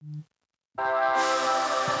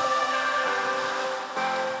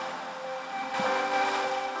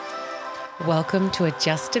Welcome to a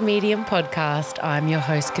Just a Medium podcast. I'm your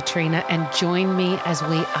host, Katrina, and join me as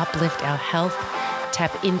we uplift our health,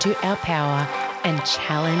 tap into our power, and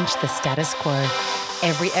challenge the status quo.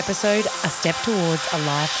 Every episode, a step towards a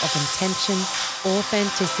life of intention,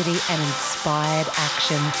 authenticity, and inspired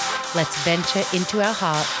action. Let's venture into our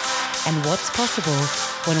hearts and what's possible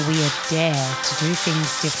when we dare to do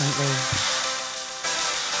things differently.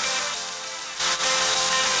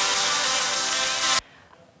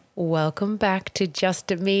 Welcome back to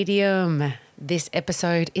Just a Medium. This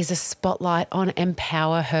episode is a spotlight on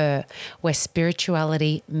EmpowerHer, where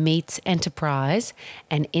spirituality meets enterprise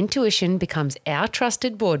and intuition becomes our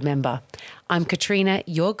trusted board member. I'm Katrina,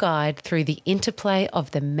 your guide through the interplay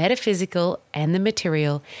of the metaphysical and the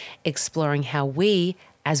material, exploring how we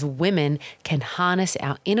as women can harness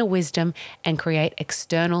our inner wisdom and create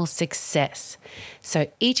external success.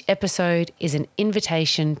 So each episode is an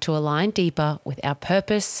invitation to align deeper with our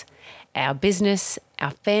purpose, our business,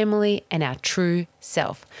 our family, and our true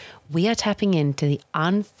self. We are tapping into the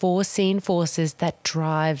unforeseen forces that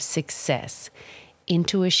drive success,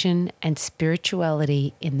 intuition and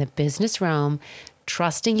spirituality in the business realm,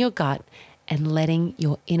 trusting your gut and letting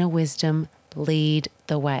your inner wisdom lead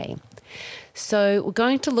the way. So we're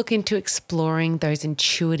going to look into exploring those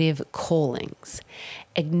intuitive callings.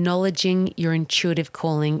 Acknowledging your intuitive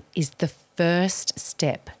calling is the first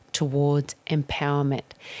step towards empowerment.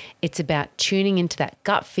 It's about tuning into that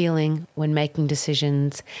gut feeling when making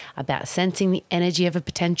decisions, about sensing the energy of a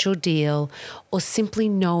potential deal, or simply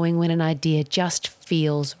knowing when an idea just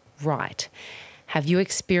feels right. Have you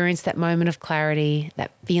experienced that moment of clarity,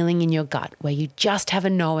 that feeling in your gut where you just have a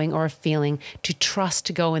knowing or a feeling to trust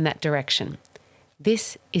to go in that direction?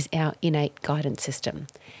 This is our innate guidance system.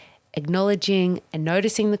 Acknowledging and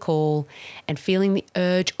noticing the call and feeling the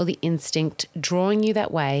urge or the instinct drawing you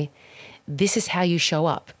that way, this is how you show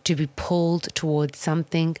up to be pulled towards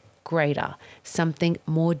something greater, something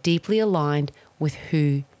more deeply aligned with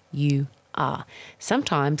who you are.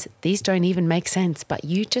 Sometimes these don't even make sense, but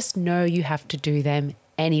you just know you have to do them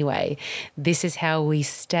anyway. This is how we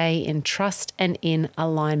stay in trust and in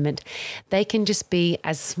alignment. They can just be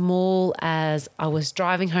as small as I was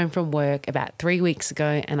driving home from work about 3 weeks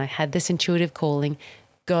ago and I had this intuitive calling,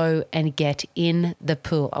 go and get in the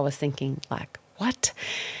pool. I was thinking like, what?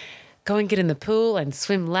 Go and get in the pool and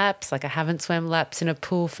swim laps. Like I haven't swum laps in a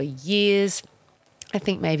pool for years. I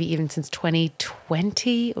think maybe even since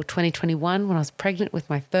 2020 or 2021 when I was pregnant with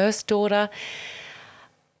my first daughter.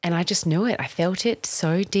 And I just knew it. I felt it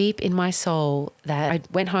so deep in my soul that I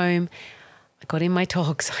went home, I got in my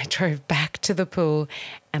togs, I drove back to the pool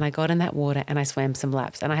and I got in that water and I swam some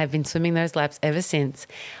laps. And I have been swimming those laps ever since.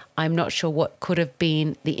 I'm not sure what could have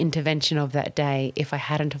been the intervention of that day if I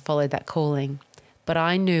hadn't have followed that calling. But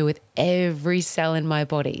I knew with every cell in my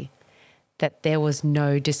body that there was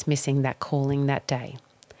no dismissing that calling that day.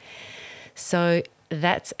 So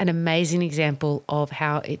that's an amazing example of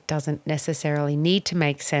how it doesn't necessarily need to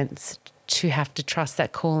make sense to have to trust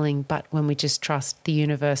that calling, but when we just trust, the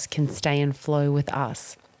universe can stay and flow with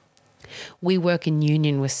us. We work in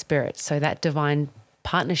union with spirit, so that divine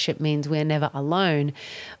partnership means we're never alone,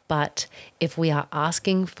 but if we are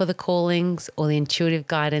asking for the callings or the intuitive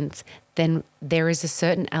guidance, then there is a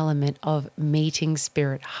certain element of meeting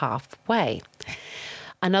spirit halfway.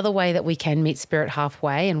 Another way that we can meet spirit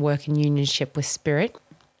halfway and work in unionship with spirit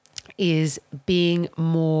is being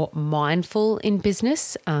more mindful in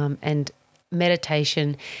business, and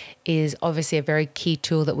meditation is obviously a very key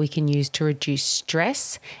tool that we can use to reduce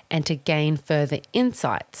stress and to gain further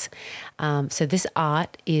insights. So this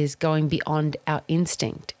art is going beyond our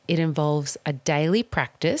instinct. It involves a daily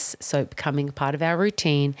practice, so becoming a part of our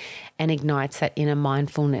routine, and ignites that inner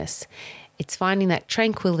mindfulness. It's finding that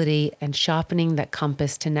tranquility and sharpening that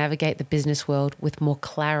compass to navigate the business world with more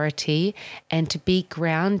clarity and to be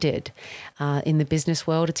grounded. In the business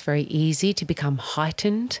world, it's very easy to become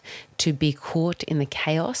heightened, to be caught in the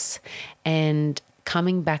chaos, and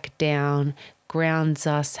coming back down grounds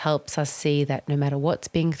us, helps us see that no matter what's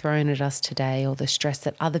being thrown at us today or the stress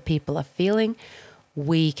that other people are feeling,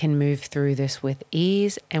 we can move through this with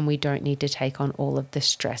ease and we don't need to take on all of the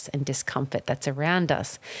stress and discomfort that's around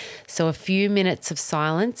us. So a few minutes of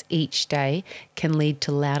silence each day can lead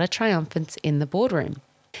to louder triumphants in the boardroom.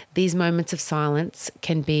 These moments of silence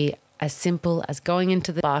can be as simple as going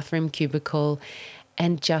into the bathroom cubicle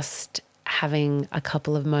and just having a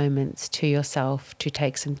couple of moments to yourself to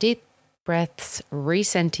take some deep breaths,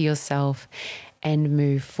 recenter yourself and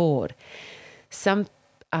move forward. Some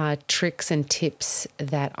tricks and tips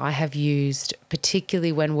that I have used,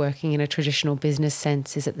 particularly when working in a traditional business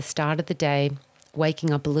sense, is at the start of the day,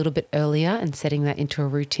 waking up a little bit earlier and setting that into a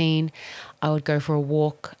routine. I would go for a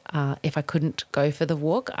walk. If I couldn't go for the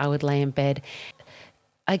walk, I would lay in bed.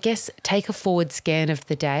 I guess take a forward scan of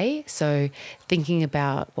the day. So thinking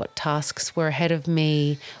about what tasks were ahead of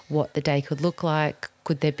me, what the day could look like,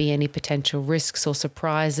 could there be any potential risks or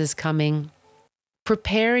surprises coming?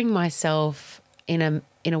 Preparing myself in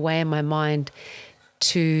a way in my mind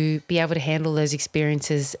to be able to handle those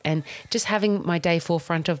experiences, and just having my day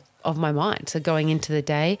forefront of my mind. So going into the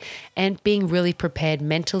day and being really prepared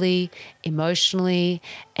mentally, emotionally,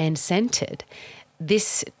 and centered.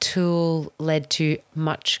 This tool led to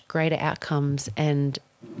much greater outcomes and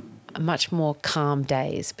much more calm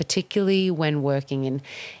days, particularly when working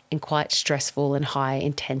in quite stressful and high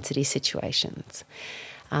intensity situations.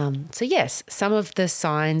 So yes, some of the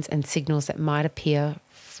signs and signals that might appear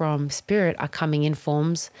from spirit are coming in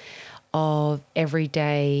forms of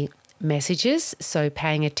everyday messages. So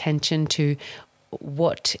paying attention to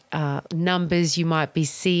what numbers you might be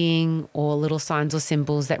seeing, or little signs or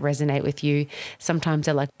symbols that resonate with you. Sometimes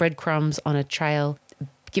they're like breadcrumbs on a trail,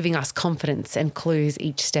 giving us confidence and clues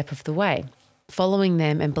each step of the way. Following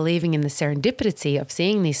them and believing in the serendipity of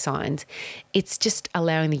seeing these signs, it's just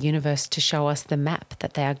allowing the universe to show us the map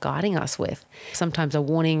that they are guiding us with. Sometimes a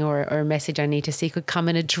warning or a message I need to see could come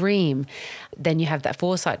in a dream. Then you have that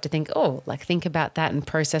foresight to think, think about that and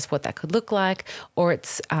process what that could look like, or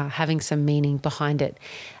it's having some meaning behind it.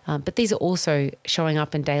 But these are also showing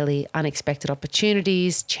up in daily unexpected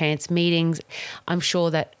opportunities, chance meetings. I'm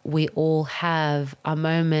sure that we all have a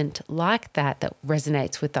moment like that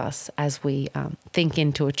resonates with us as we think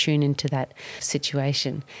into or tune into that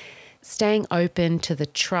situation. Staying open to the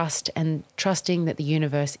trust and trusting that the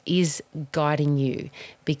universe is guiding you,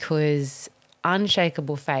 because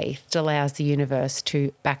unshakable faith allows the universe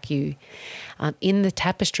to back you. In the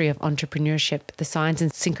tapestry of entrepreneurship, the signs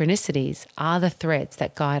and synchronicities are the threads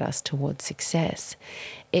that guide us towards success.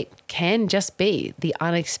 It can just be the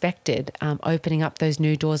unexpected, opening up those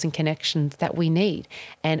new doors and connections that we need,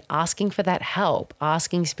 and asking for that help,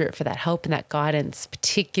 asking spirit for that help and that guidance,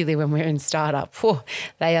 particularly when we're in startup.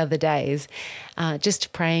 They are the days.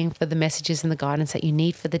 Just praying for the messages and the guidance that you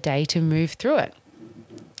need for the day to move through it.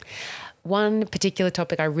 One particular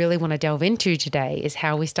topic I really want to delve into today is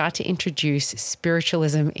how we start to introduce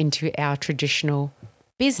spiritualism into our traditional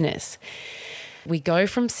business. We go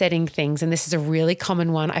from setting things, and this is a really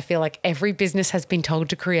common one. I feel like every business has been told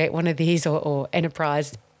to create one of these, or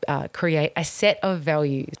enterprise, create a set of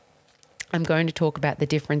values. I'm going to talk about the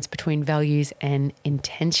difference between values and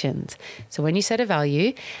intentions. So when you set a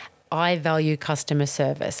value, I value customer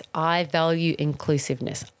service, I value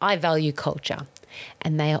inclusiveness, I value culture.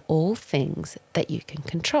 And they are all things that you can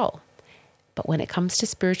control. But when it comes to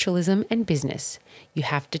spiritualism and business, you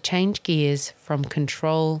have to change gears from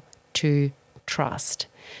control to trust.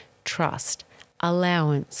 Trust,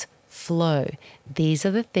 allowance, flow. These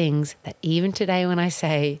are the things that even today when I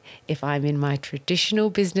say, if I'm in my traditional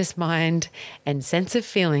business mind and sense of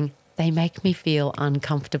feeling, they make me feel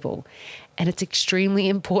uncomfortable. And it's extremely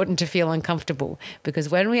important to feel uncomfortable, because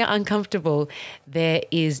when we are uncomfortable, there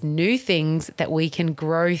is new things that we can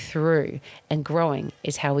grow through, and growing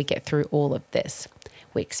is how we get through all of this.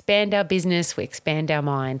 We expand our business, we expand our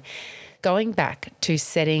mind. Going back to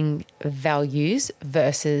setting values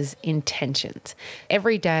versus intentions.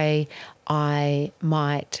 Every day I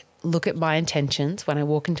might look at my intentions when I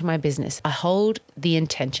walk into my business. I hold the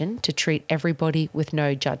intention to treat everybody with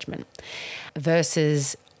no judgment,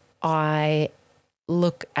 versus I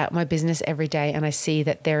look at my business every day and I see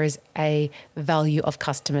that there is a value of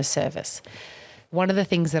customer service. One of the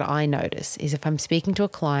things that I notice is if I'm speaking to a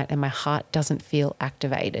client and my heart doesn't feel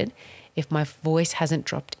activated, if my voice hasn't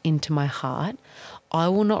dropped into my heart, I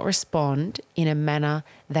will not respond in a manner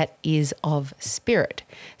that is of spirit.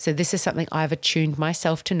 So this is something I've attuned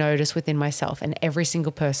myself to notice within myself, and every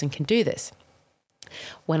single person can do this.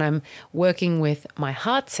 When I'm working with my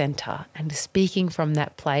heart center and speaking from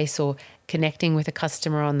that place, or connecting with a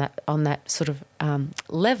customer on that sort of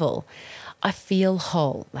level, I feel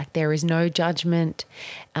whole. Like there is no judgment.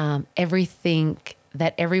 Everything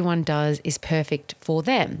that everyone does is perfect for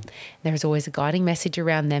them. There is always a guiding message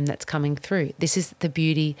around them that's coming through. This is the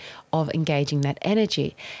beauty of engaging that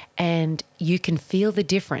energy. And you can feel the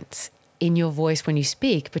difference in your voice when you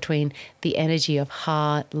speak between the energy of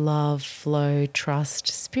heart, love, flow, trust,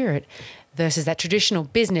 spirit, versus that traditional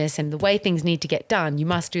business and the way things need to get done. You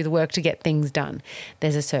must do the work to get things done.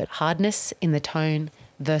 There's a certain hardness in the tone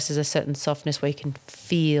versus a certain softness where you can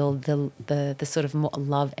feel the sort of more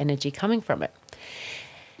love energy coming from it.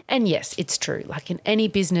 And yes, it's true. Like in any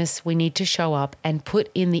business, we need to show up and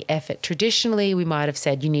put in the effort. Traditionally, we might have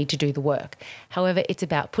said you need to do the work. However, it's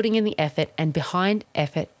about putting in the effort, and behind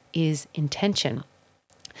effort is intention.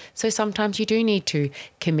 So sometimes you do need to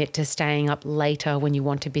commit to staying up later when you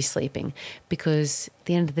want to be sleeping, because at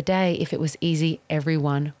the end of the day, if it was easy,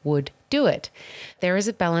 everyone would do it. There is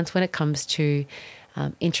a balance when it comes to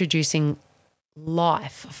introducing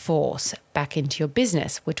life force back into your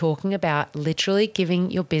business. We're talking about literally giving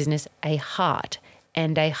your business a heart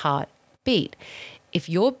and a heartbeat. If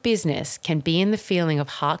your business can be in the feeling of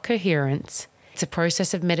heart coherence, it's a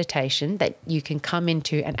process of meditation that you can come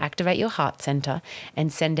into and activate your heart center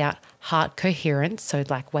and send out heart coherence, so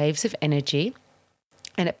like waves of energy,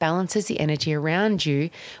 and it balances the energy around you,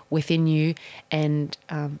 within you, and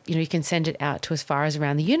you can send it out to as far as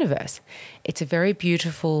around the universe. It's a very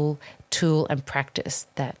beautiful tool and practice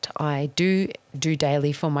that I do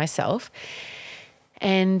daily for myself.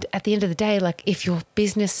 And at the end of the day, like if your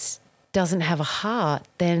business doesn't have a heart,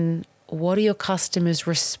 then what are your customers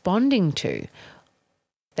responding to?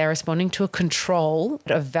 They're responding to a control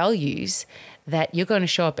of values that you're going to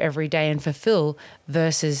show up every day and fulfill,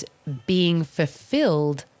 versus being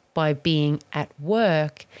fulfilled by being at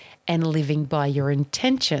work and living by your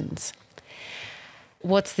intentions.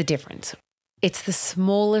 What's the difference? It's the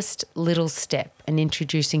smallest little step in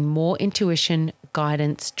introducing more intuition,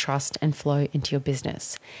 guidance, trust, and flow into your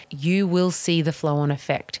business. You will see the flow-on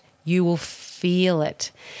effect. You will feel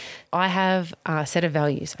it. I have a set of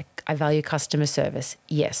values. I value customer service.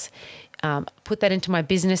 Yes. Put that into my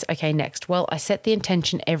business. Okay, next. Well, I set the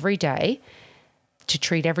intention every day to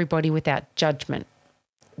treat everybody without judgment.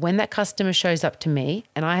 When that customer shows up to me,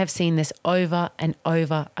 and I have seen this over and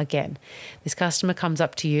over again, this customer comes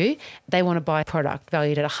up to you, they want to buy a product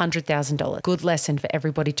valued at $100,000. Good lesson for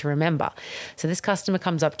everybody to remember. So this customer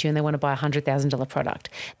comes up to you and they want to buy a $100,000 product.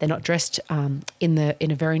 They're not dressed in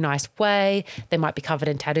a very nice way. They might be covered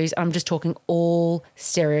in tattoos. I'm just talking all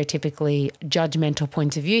stereotypically judgmental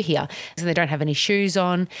points of view here. So they don't have any shoes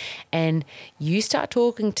on, and you start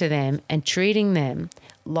talking to them and treating them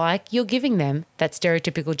like you're giving them that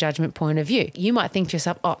stereotypical judgment point of view. You might think to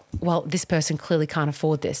yourself, oh, well, this person clearly can't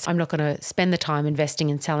afford this. I'm not going to spend the time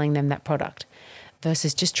investing in selling them that product,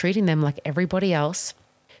 versus just treating them like everybody else,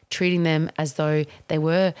 treating them as though they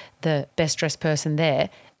were the best dressed person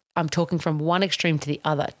there. I'm talking from one extreme to the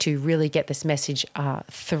other to really get this message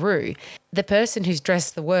through. The person who's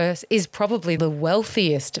dressed the worst is probably the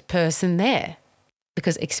wealthiest person there,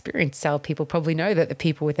 because experienced salespeople probably know that the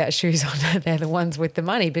people without shoes on, they're the ones with the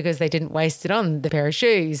money because they didn't waste it on the pair of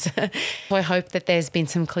shoes. So I hope that there's been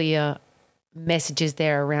some clear messages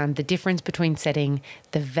there around the difference between setting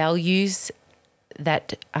the values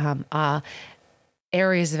that are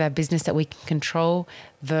areas of our business that we can control,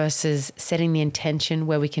 versus setting the intention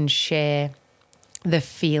where we can share the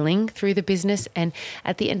feeling through the business. And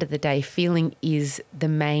at the end of the day, feeling is the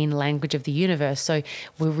main language of the universe. So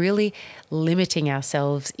we're really limiting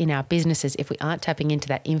ourselves in our businesses if we aren't tapping into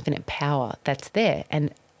that infinite power that's there,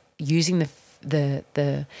 and using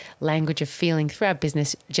the language of feeling through our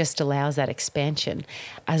business just allows that expansion.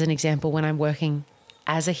 As an example, when I'm working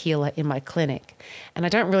as a healer in my clinic, and I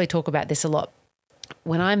don't really talk about this a lot,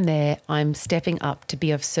 when I'm there, I'm stepping up to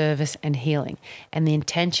be of service and healing, and the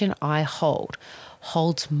intention I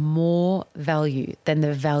holds more value than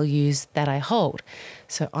the values that I hold.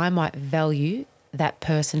 So I might value that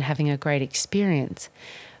person having a great experience,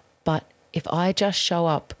 but if I just show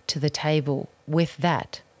up to the table with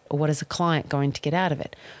that, or what is a client going to get out of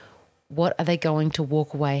it? What are they going to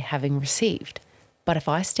walk away having received? But if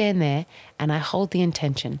I stand there and I hold the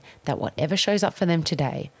intention that whatever shows up for them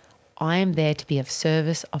today, I am there to be of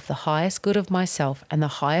service of the highest good of myself and the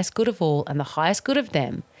highest good of all and the highest good of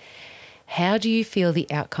them, how do you feel the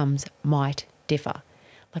outcomes might differ?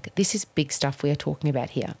 Like, this is big stuff we are talking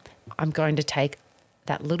about here. I'm going to take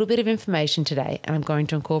that little bit of information today and I'm going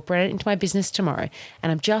to incorporate it into my business tomorrow,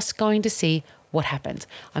 and I'm just going to see what happens.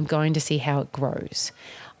 I'm going to see how it grows.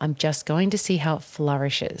 I'm just going to see how it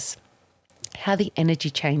flourishes, how the energy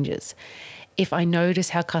changes. If I notice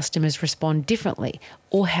how customers respond differently,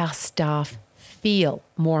 or how staff feel,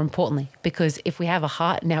 more importantly, because if we have a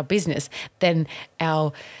heart in our business, then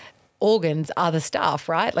our organs are the staff,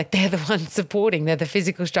 right? Like, they're the ones supporting, they're the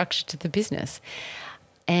physical structure to the business,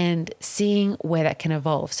 and seeing where that can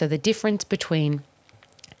evolve. So the difference between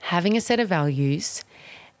having a set of values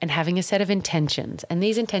and having a set of intentions, and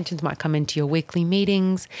these intentions might come into your weekly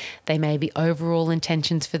meetings, they may be overall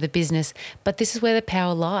intentions for the business, but this is where the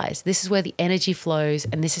power lies. This is where the energy flows,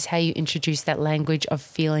 and this is how you introduce that language of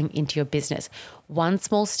feeling into your business. One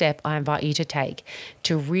small step I invite you to take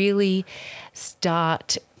to really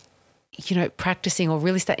start practicing or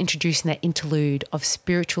really start introducing that interlude of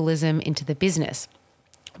spiritualism into the business.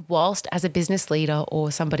 Whilst as a business leader or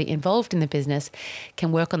somebody involved in the business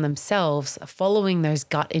can work on themselves, following those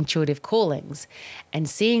gut intuitive callings and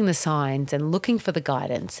seeing the signs and looking for the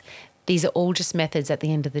guidance, these are all just methods at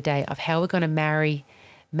the end of the day of how we're going to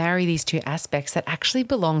marry these two aspects that actually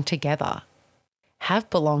belong together, have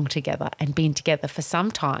belonged together and been together for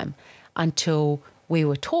some time until we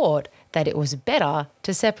were taught that it was better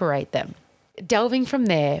to separate them. Delving from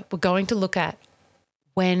there, we're going to look at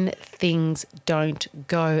when things don't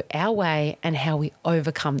go our way and how we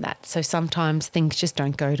overcome that. So sometimes things just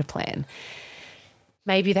don't go to plan.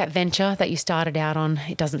 Maybe that venture that you started out on,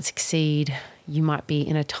 it doesn't succeed. You might be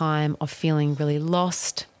in a time of feeling really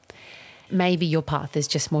lost. Maybe your path is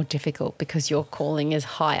just more difficult because your calling is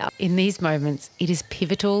higher. In these moments, it is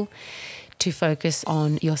pivotal to focus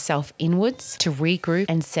on yourself inwards, to regroup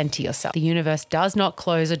and center yourself. The universe does not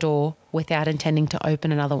close a door without intending to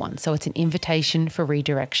open another one. So it's an invitation for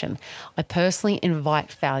redirection. I personally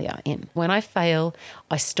invite failure in. When I fail,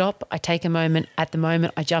 I stop, I take a moment. At the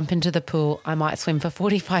moment, I jump into the pool. I might swim for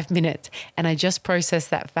 45 minutes and I just process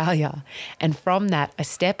that failure. And from that, I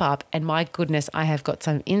step up and my goodness, I have got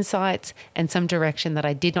some insights and some direction that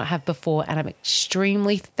I did not have before. And I'm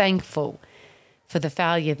extremely thankful for the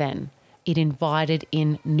failure then. It invited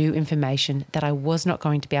in new information that I was not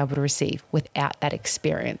going to be able to receive without that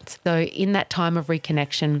experience. So in that time of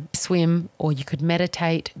reconnection, swim, or you could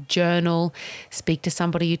meditate, journal, speak to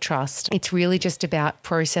somebody you trust. It's really just about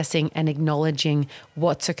processing and acknowledging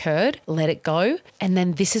what's occurred, let it go. And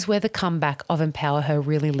then this is where the comeback of EmpowerHer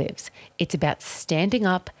really lives. It's about standing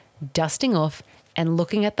up, dusting off, and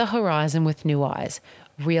looking at the horizon with new eyes.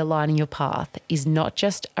 Realigning your path is not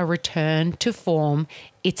just a return to form,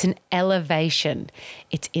 it's an elevation.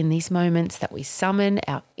 It's in these moments that we summon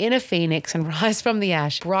our inner phoenix and rise from the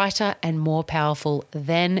ash, brighter and more powerful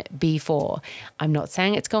than before. I'm not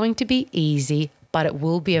saying it's going to be easy, but it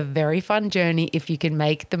will be a very fun journey if you can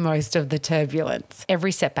make the most of the turbulence.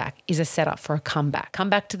 Every setback is a setup for a comeback.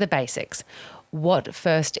 Come back to the basics. What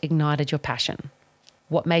first ignited your passion?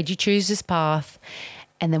 What made you choose this path?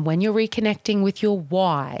 And then when you're reconnecting with your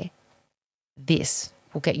why, this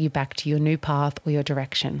will get you back to your new path or your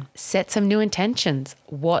direction. Set some new intentions.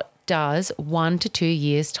 What does 1 to 2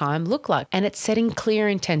 years' time look like? And it's setting clear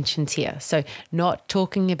intentions here. So not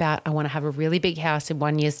talking about, I want to have a really big house in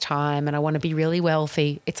 1 year's time and I want to be really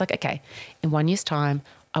wealthy. It's like, okay, in 1 year's time,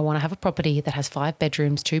 I want to have a property that has 5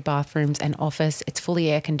 bedrooms, 2 bathrooms, an office. It's fully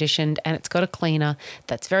air conditioned and it's got a cleaner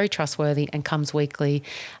that's very trustworthy and comes weekly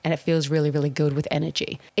and it feels really, really good with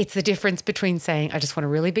energy. It's the difference between saying, I just want a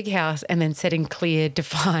really big house and then setting clear,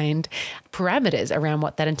 defined parameters around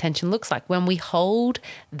what that intention looks like. When we hold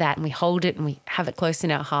that and we hold it and we have it close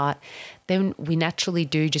in our heart, then we naturally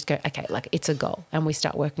do just go, okay, like it's a goal and we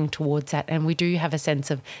start working towards that. And we do have a sense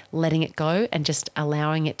of letting it go and just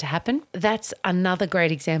allowing it to happen. That's another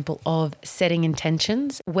great example of setting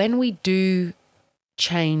intentions. When we do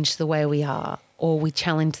change the way we are or we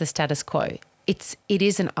challenge the status quo, it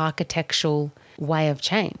is an architectural way of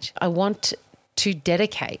change. I want to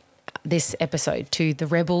dedicate this episode to the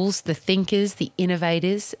rebels, the thinkers, the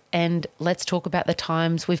innovators, and let's talk about the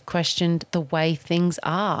times we've questioned the way things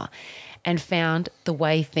are and found the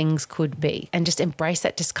way things could be, and just embrace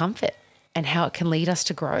that discomfort and how it can lead us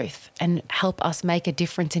to growth and help us make a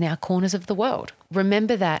difference in our corners of the world.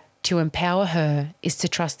 Remember that to empower her is to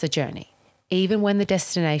trust the journey. Even when the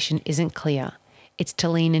destination isn't clear, it's to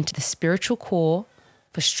lean into the spiritual core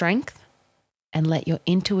for strength and let your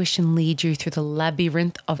intuition lead you through the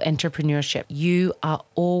labyrinth of entrepreneurship. You are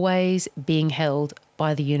always being held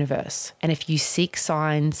by the universe. And if you seek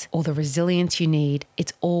signs or the resilience you need,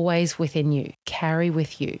 it's always within you. Carry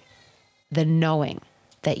with you the knowing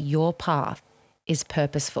that your path is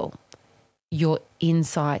purposeful. Your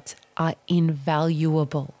insights are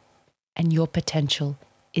invaluable and your potential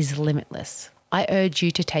is limitless. I urge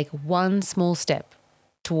you to take one small step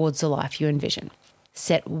towards the life you envision.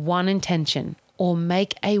 Set one intention or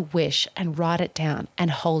make a wish and write it down and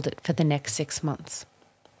hold it for the next 6 months.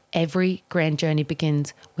 Every grand journey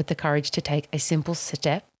begins with the courage to take a simple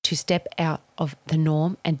step, to step out of the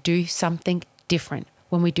norm and do something different.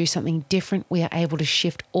 When we do something different, we are able to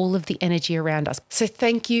shift all of the energy around us. So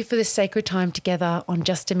thank you for this sacred time together on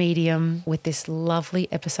Just a Medium with this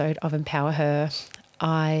lovely episode of Empower Her.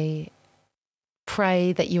 I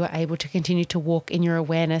pray that you are able to continue to walk in your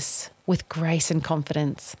awareness with grace and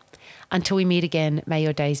confidence. Until we meet again, may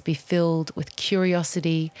your days be filled with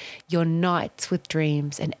curiosity, your nights with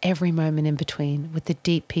dreams, and every moment in between with the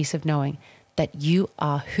deep peace of knowing that you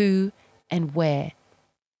are who and where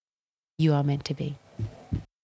you are meant to be.